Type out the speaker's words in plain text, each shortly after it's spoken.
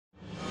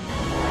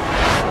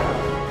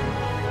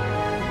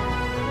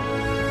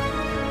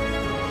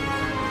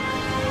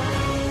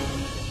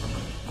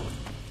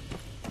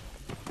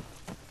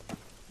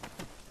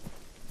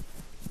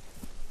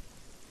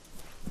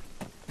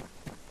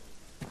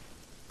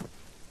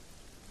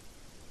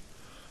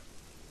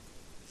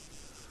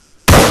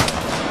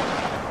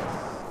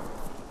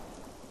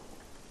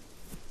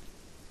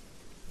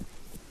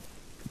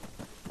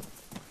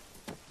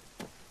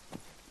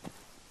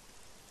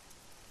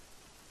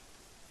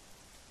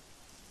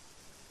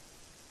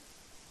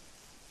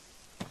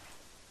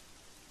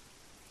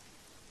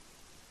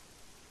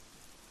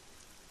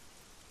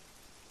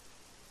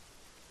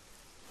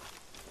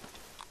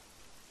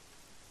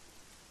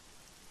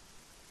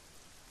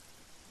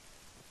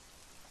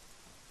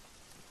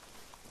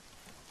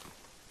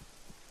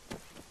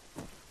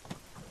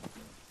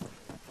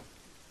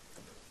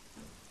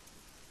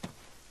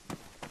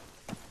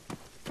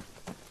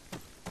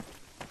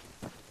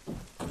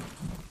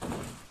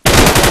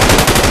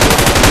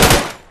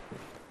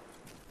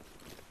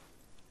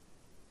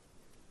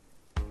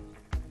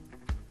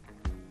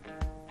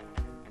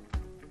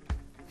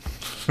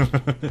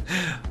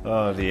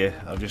Oh dear,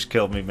 I've just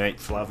killed me mate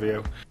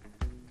Flavio.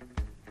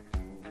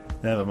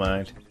 Never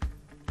mind.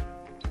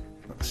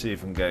 Let's see if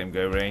I can get him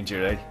go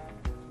ranger, eh?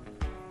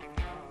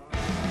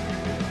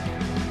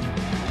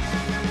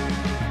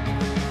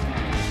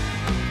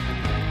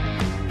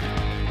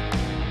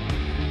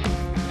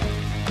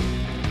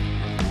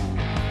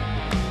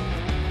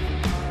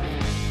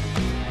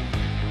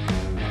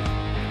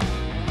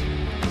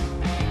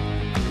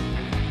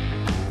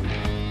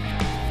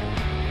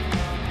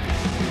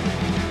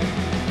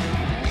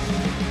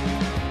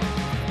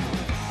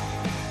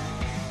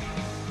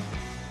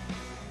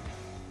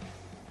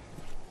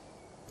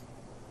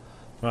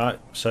 Right,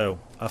 so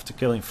after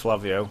killing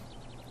Flavio,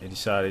 he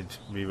decided to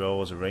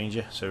re-roll as a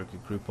ranger so we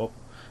could group up,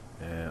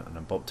 and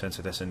then bumped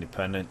into this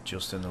independent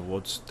just in the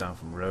woods down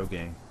from Row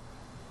Gang.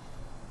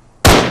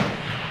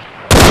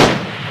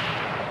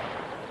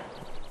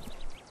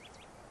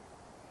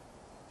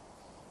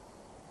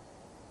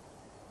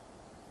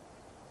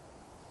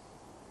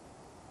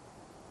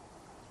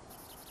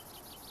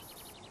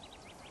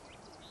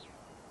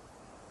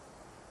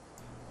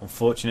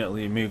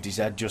 Unfortunately, he moved his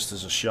head just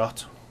as I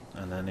shot,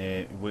 and then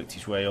he worked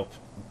his way up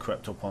and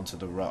crept up onto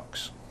the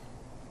rocks.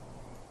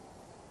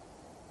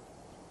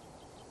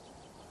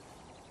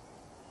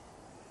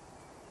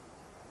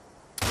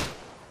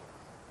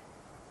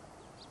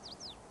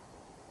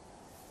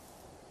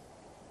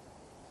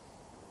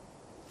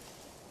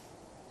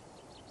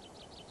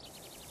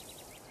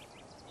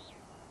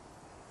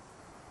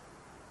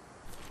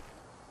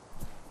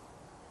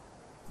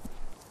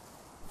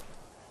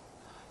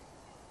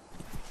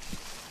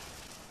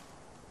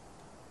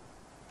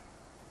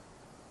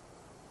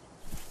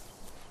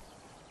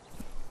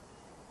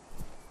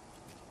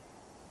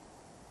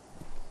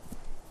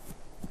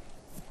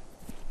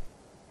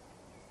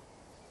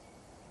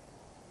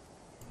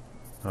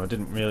 Now, I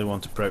didn't really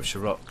want to approach the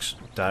rocks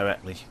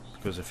directly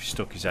because if he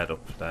stuck his head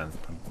up, then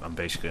I'm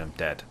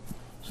dead.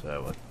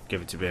 So I'd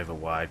give it a bit of a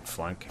wide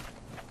flank.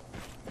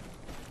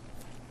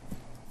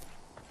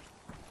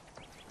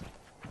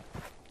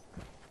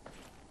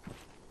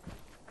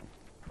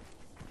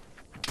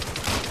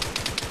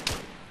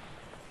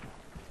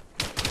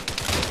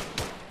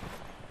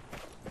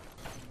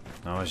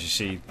 Now, as you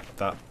see,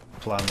 that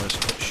plan was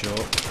cut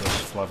short because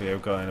Flavio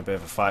got in a bit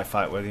of a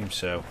fight with him,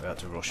 so we had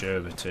to rush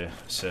over to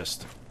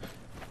assist.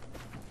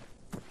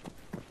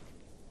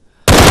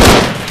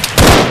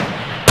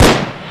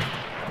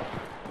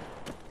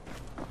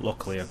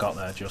 Luckily I got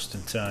there just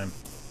in time.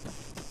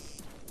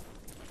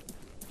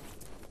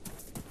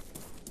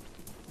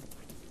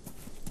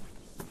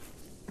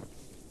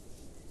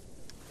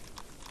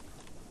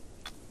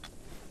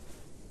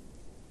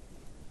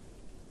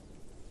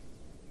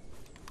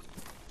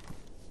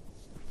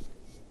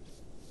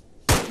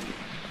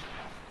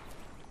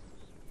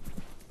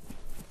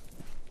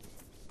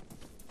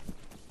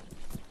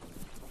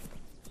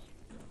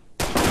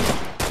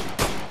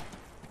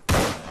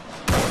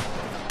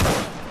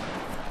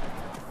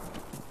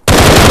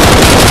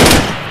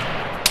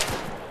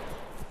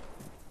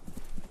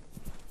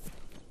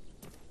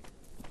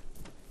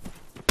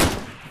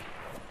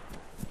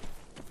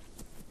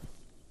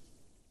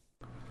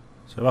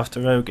 So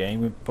after Row Gang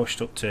we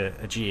pushed up to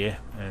Ajir,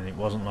 and it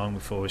wasn't long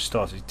before we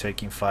started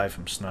taking fire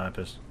from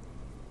snipers.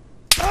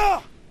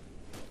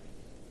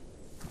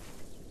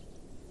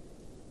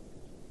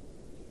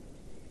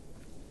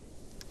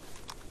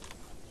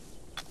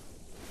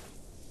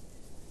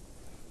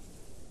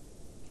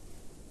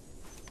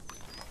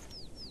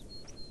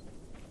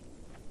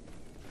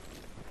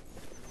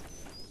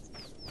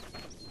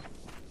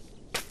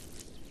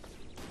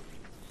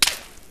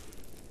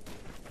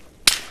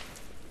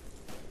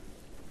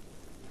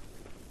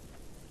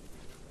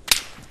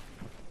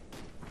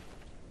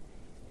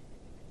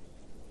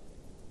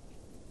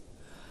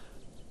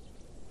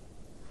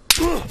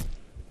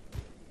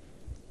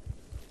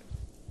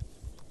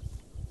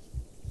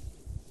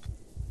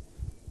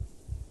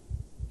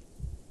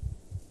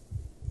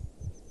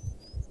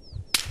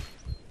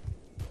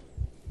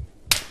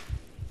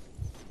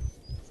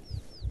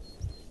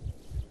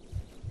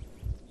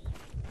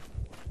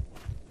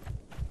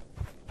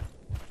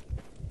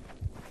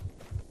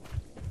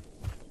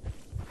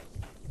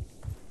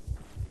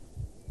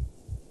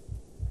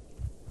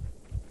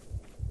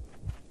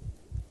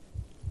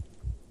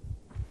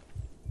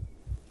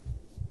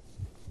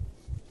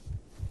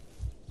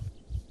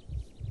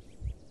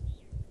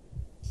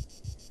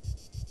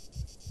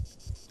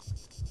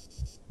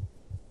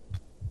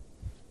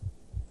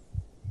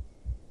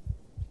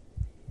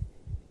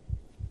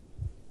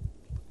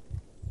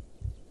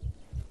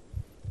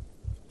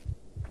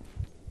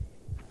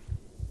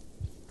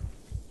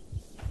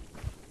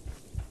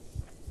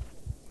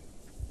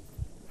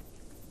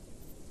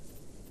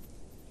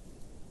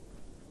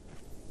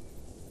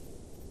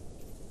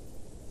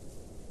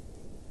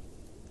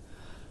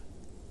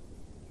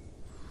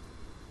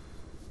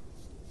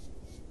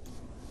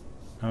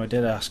 Now I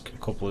did ask a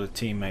couple of the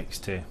teammates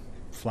to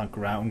flank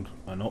around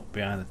and up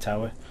behind the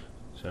tower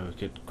so we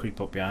could creep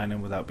up behind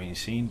them without being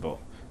seen, but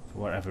For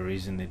whatever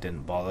reason they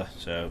didn't bother,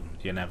 so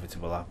the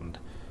inevitable happened.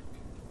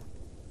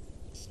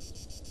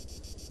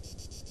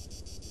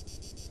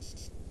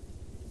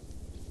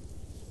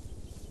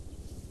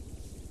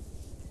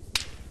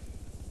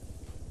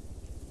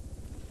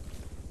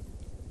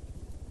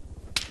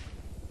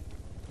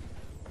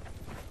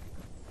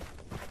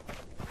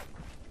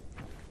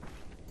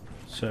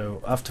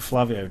 So after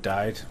Flavio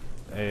died,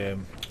 there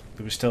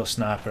was still a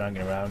sniper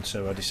hanging around,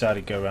 so I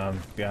decided to go around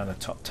behind the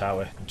top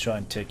tower and try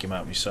and take him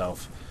out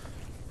myself.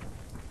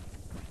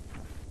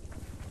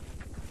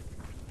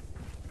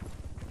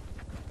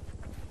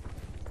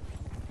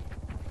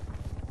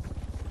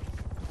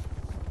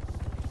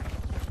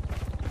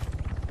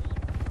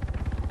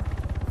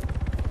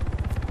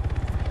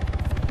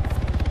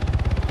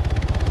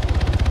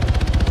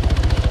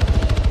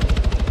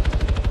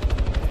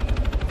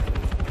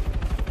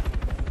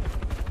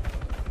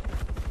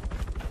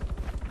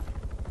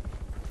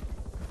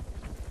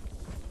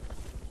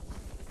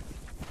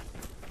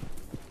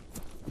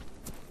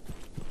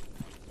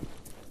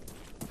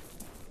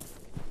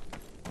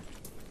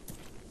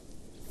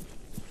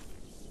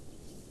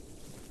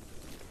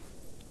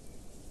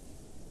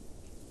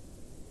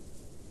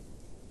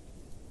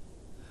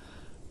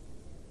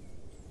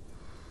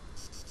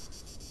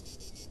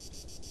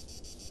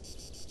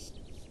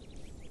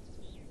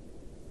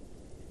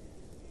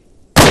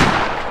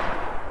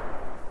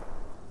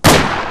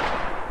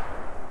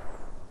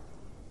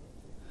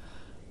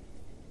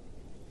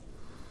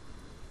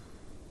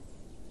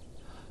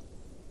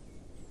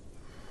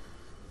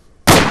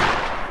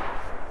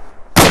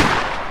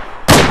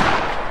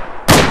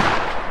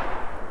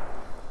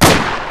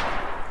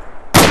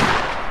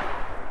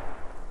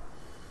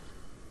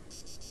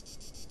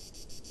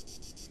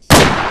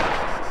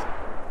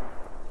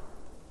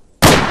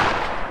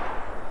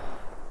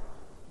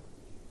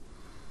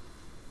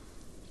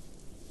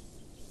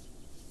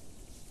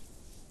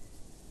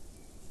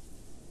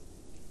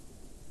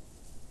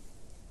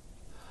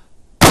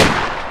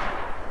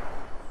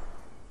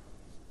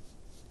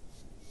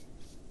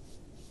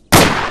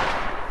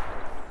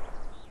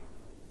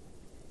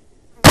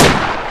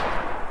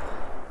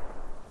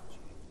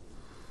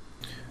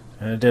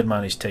 And I did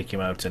manage to take him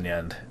out in the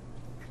end.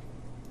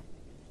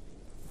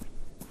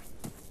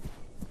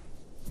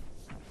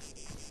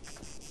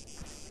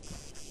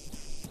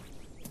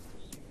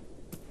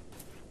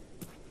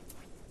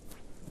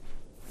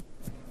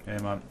 Hey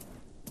man.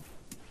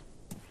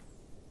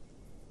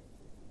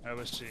 I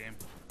was seeing him.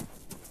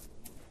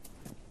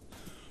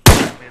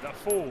 Made that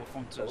fall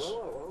hunters.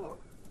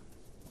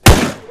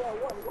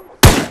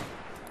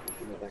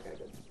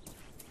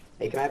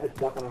 Hey, can I have a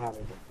duck on a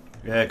having?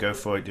 Yeah, go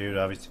for it, dude.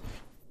 Have it.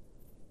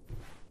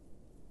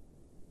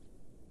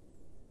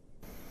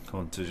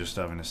 Hunter just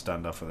having a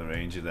standoff with the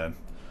ranger then.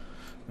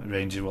 The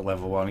ranger were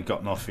level 1, he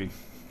got nothing.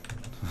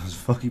 I was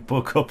fucking put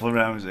a couple of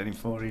rounds in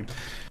for him.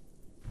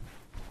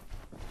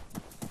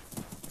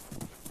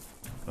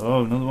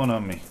 Oh, another one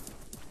on me.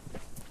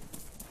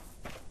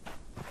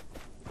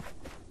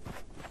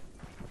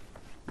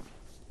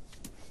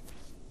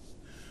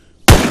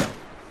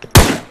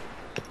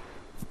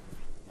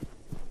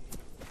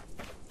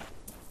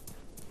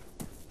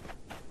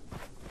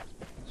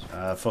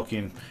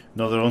 Fucking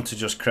another hunter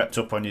just crept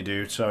up on you,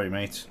 dude. Sorry,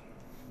 mate.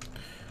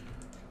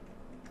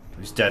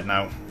 He's dead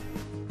now.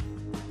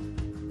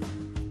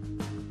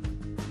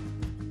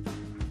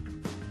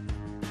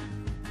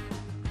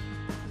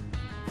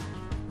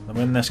 I'm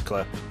in this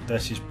clip.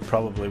 This is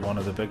probably one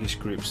of the biggest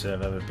groups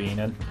they've ever been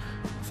in.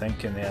 I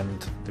think in the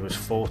end there was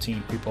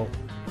 14 people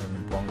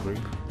in one group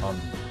on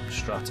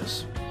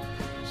Stratis.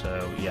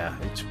 So yeah,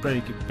 it's a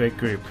pretty big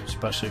group,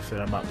 especially for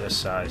a map this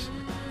size.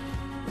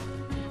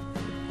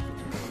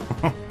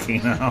 Fucking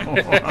hell.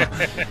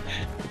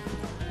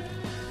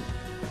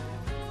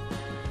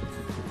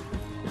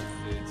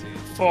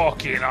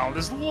 Fucking hell,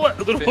 there's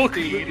look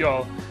at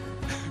y'all.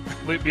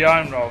 Look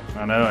behind Rob.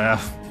 I know,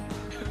 yeah.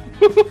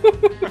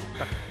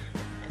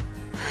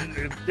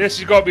 This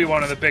has got to be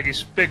one of the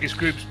biggest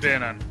groups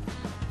been in.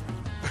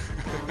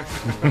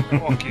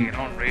 Fucking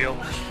unreal.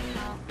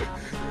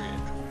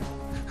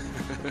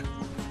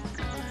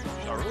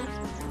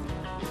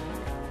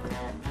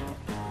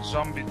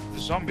 The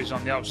zombies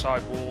on the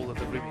outside wall of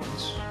the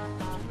ruins.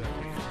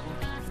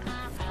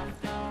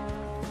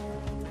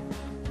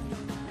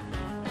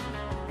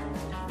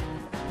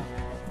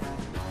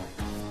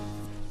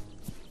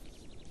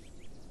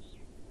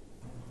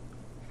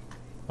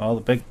 Well,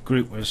 the big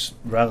group was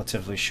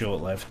relatively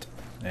short-lived,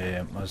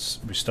 as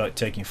we started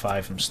taking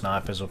fire from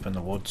snipers up in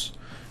the woods,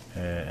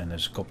 and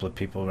there's a couple of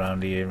people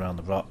around here, around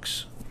the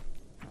rocks.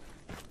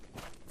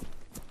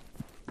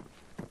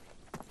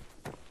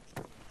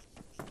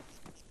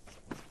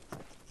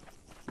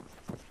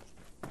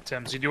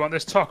 Timsy, do you want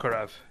this Tucker,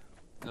 Ev?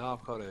 No,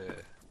 I've got a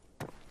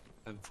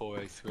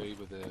M4A3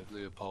 with a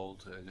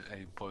Leopold and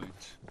aim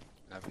point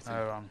and everything.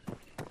 Oh,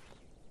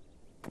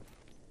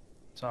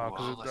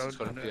 Wow, that's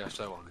got a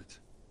PSO on it.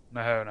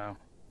 No.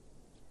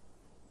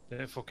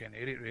 Don't fucking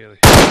need it, really.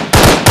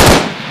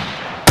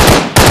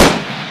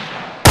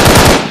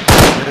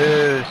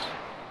 Yes. 1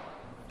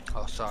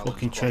 silent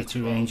Fucking squad as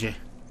traitor well. ranger.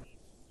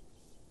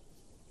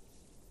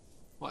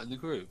 What, in the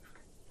group?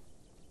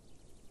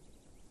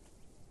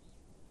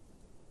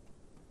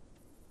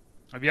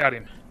 Have you had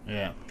him?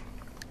 Yeah.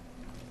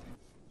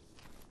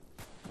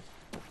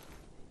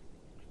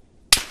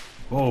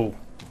 Whoa.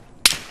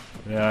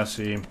 Yeah, I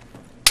see him.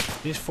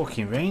 He's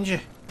fucking ranger.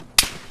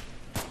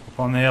 Up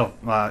on the hill,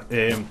 like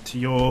to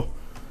your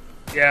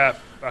Yeah,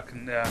 back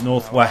in there.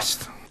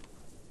 northwest.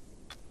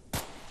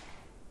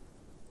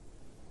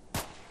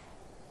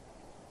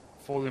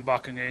 Falling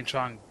back again,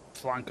 try and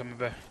flank him a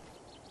bit.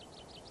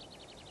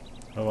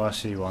 Oh, I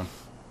see one.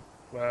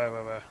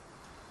 Where?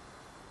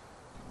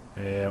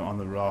 On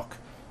the rock.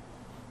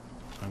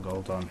 And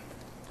hold on.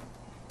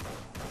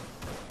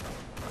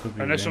 Could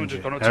be Unless someone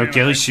just ranger. gone up to Oh, him, I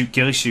ghillie think. shoot,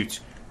 ghillie shoot.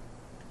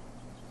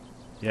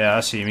 Yeah,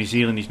 I see him. He's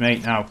healing his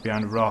mate now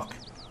behind a rock.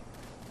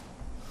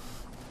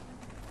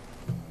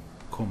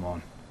 Come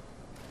on.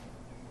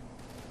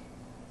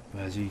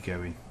 Where's he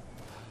going?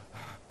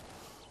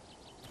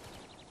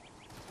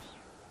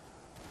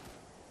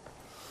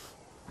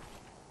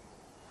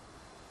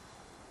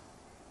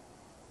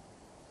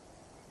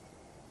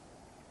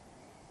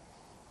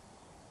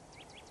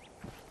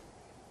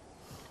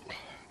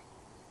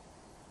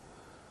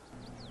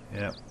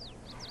 Yep.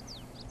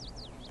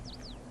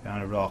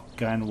 Behind a rock.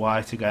 Going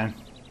white again.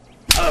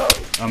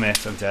 I'm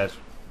it. I'm dead.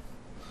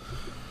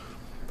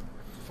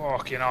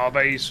 Fucking hell, I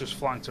bet he's just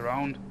flanked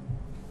around.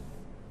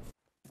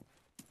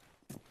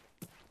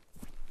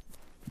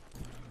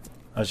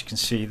 As you can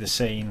see, the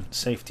saying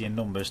 "safety in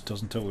numbers"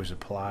 doesn't always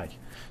apply,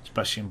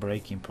 especially in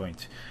breaking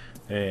point.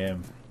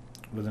 Within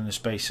the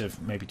space of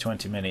maybe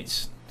 20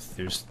 minutes,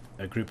 there's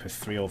a group of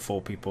 3 or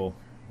 4 people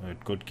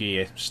with good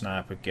gear,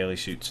 sniper, ghillie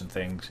suits and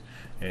things.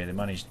 They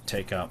managed to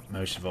take out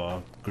most of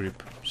our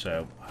group,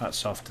 so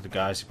hats off to the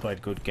guys who played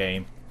a good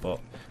game, but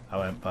I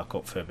went back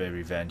up for a bit of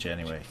revenge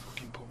anyway.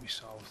 Fucking put me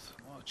south.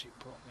 What did you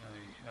put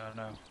me?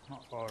 No,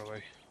 not far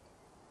away.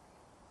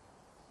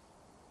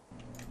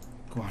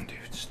 Go on, dude,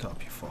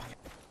 stop your fucking...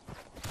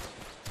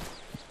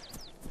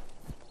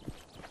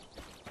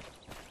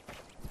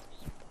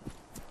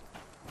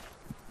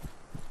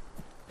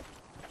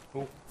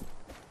 Oh.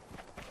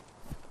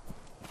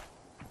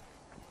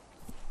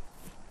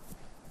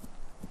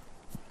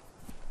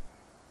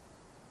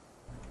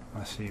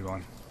 I see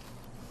one.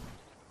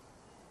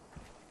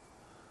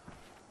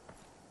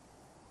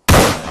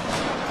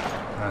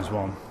 There's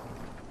one.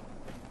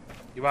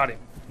 You had him?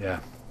 Yeah,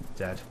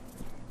 dead.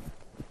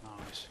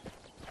 Nice.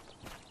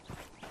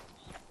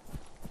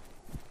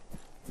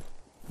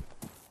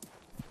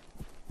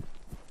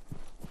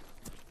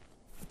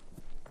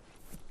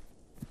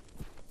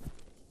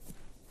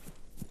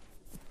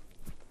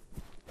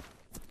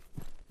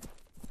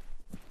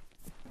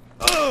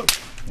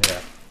 Yeah.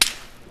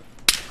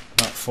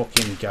 That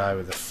fucking guy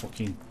with the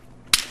fucking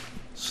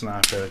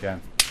sniper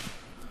again.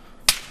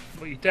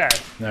 But you dead?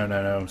 No,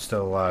 I'm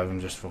still alive.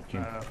 I'm just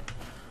fucking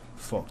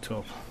fucked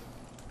up.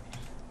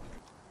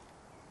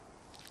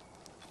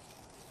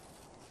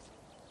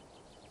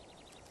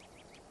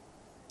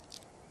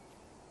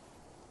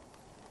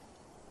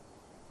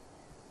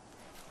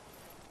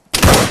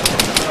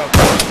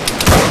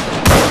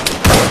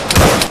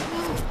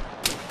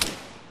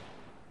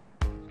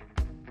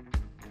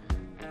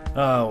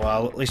 Oh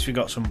well, at least we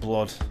got some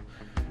blood.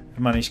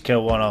 We managed to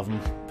kill one of them,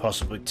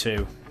 possibly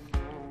 2.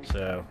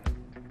 So,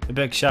 a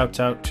big shout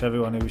out to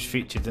everyone who was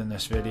featured in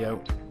this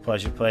video.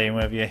 Pleasure playing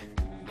with you.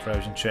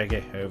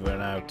 FrozenTrigger, over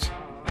and out.